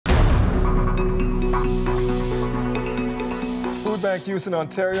bank use in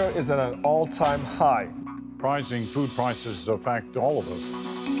Ontario is at an all-time high. Rising food prices affect all of us.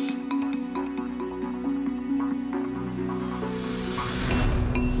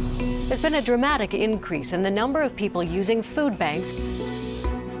 There's been a dramatic increase in the number of people using food banks.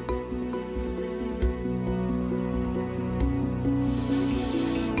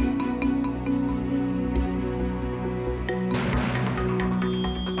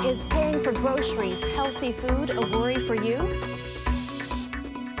 Is paying for groceries, healthy food, a worry for you?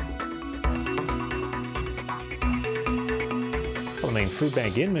 Well, the main food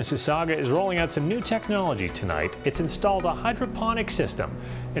bank in Mississauga is rolling out some new technology tonight. It's installed a hydroponic system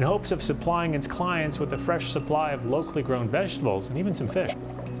in hopes of supplying its clients with a fresh supply of locally grown vegetables and even some fish.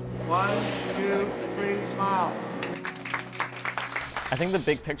 1, 2, 3, smile. I think the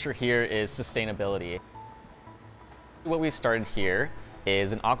big picture here is sustainability. What we've started here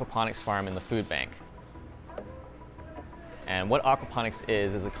is an aquaponics farm in the food bank. And what aquaponics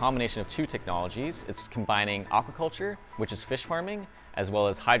is a combination of two technologies. It's combining aquaculture, which is fish farming, as well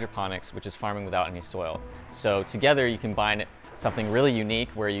as hydroponics, which is farming without any soil. So together you combine something really unique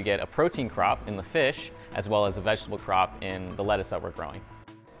where you get a protein crop in the fish, as well as a vegetable crop in the lettuce that we're growing.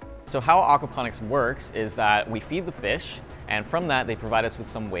 So how aquaponics works is that we feed the fish, and from that they provide us with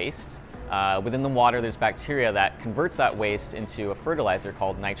some waste. Within the water, there's bacteria that converts that waste into a fertilizer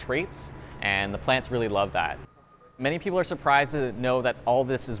called nitrates, and the plants really love that. Many people are surprised to know that all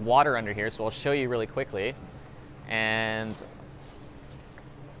this is water under here, so I'll show you really quickly. And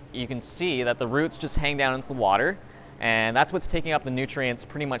you can see that the roots just hang down into the water, and that's what's taking up the nutrients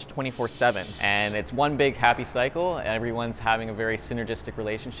pretty much 24/7. And it's one big happy cycle, and everyone's having a very synergistic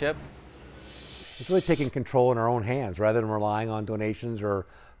relationship. It's really taking control in our own hands rather than relying on donations or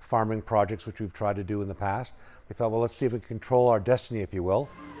farming projects, which we've tried to do in the past. We thought, well, let's see if we can control our destiny, if you will.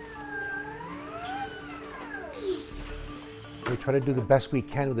 We try to do the best we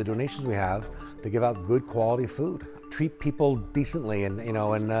can with the donations we have to give out good quality food. Treat people decently, and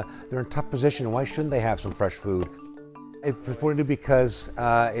they're in a tough position. Why shouldn't they have some fresh food? It's important because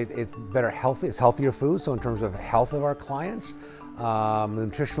it's it's healthier food. So in terms of health of our clients, the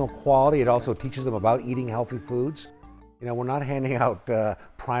nutritional quality, it also teaches them about eating healthy foods. We're not handing out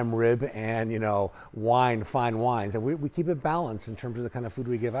prime rib and, wine, fine wines. And we keep it balanced in terms of the kind of food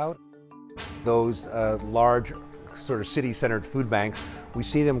we give out. Those large sort of city-centered food banks, we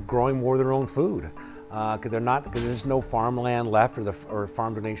see them growing more of their own food because there's no farmland left, or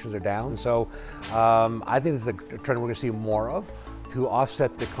farm donations are down. So I think this is a trend we're going to see more of to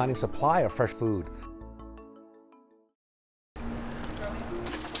offset the declining supply of fresh food.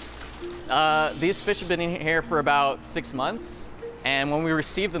 These fish have been in here for about 6 months, and when we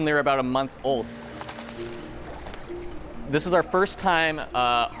received them, they were about a month old. This is our first time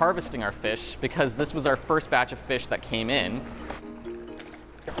harvesting our fish because this was our first batch of fish that came in.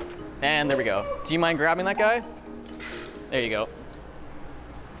 And there we go. Do you mind grabbing that guy? There you go.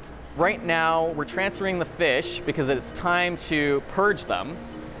 Right now, we're transferring the fish because it's time to purge them.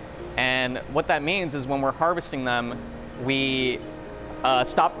 And what that means is when we're harvesting them, we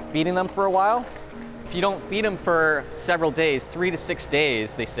stop feeding them for a while. If you don't feed them for several days, 3 to 6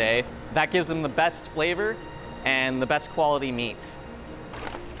 days, they say, that gives them the best flavor and the best quality meat.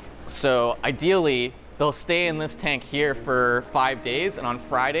 So ideally, they'll stay in this tank here for 5 days, and on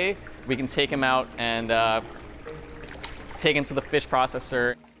Friday, we can take them out and take them to the fish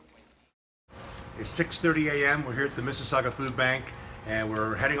processor. It's 6:30 a.m. We're here at the Mississauga Food Bank, and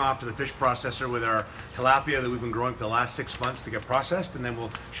we're heading off to the fish processor with our tilapia that we've been growing for the last 6 months to get processed, and then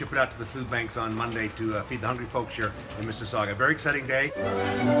we'll ship it out to the food banks on Monday to feed the hungry folks here in Mississauga. Very exciting day.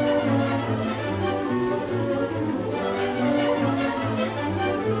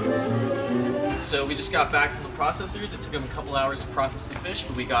 So we just got back from the processors. It took them a couple hours to process the fish,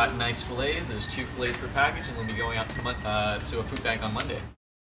 but we got nice fillets. There's 2 fillets per package, and we'll be going out to a food bank on Monday.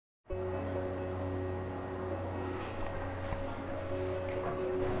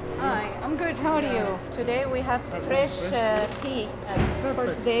 Hi, I'm good. How are you? Today we have fresh fish. It's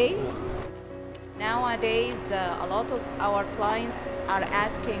first day. Nowadays, a lot of our clients are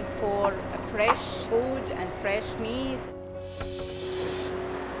asking for fresh food and fresh meat.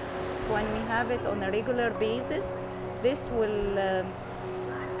 When we have it on a regular basis, this will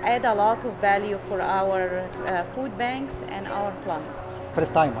add a lot of value for our food banks and our clients.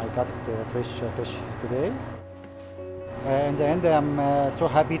 First time I got fresh fish today. In the end, I'm so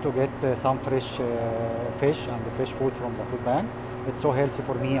happy to get some fresh fish and fresh food from the food bank. It's so healthy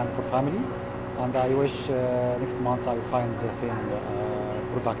for me and for family, and I wish next month I find the same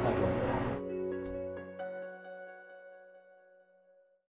product again.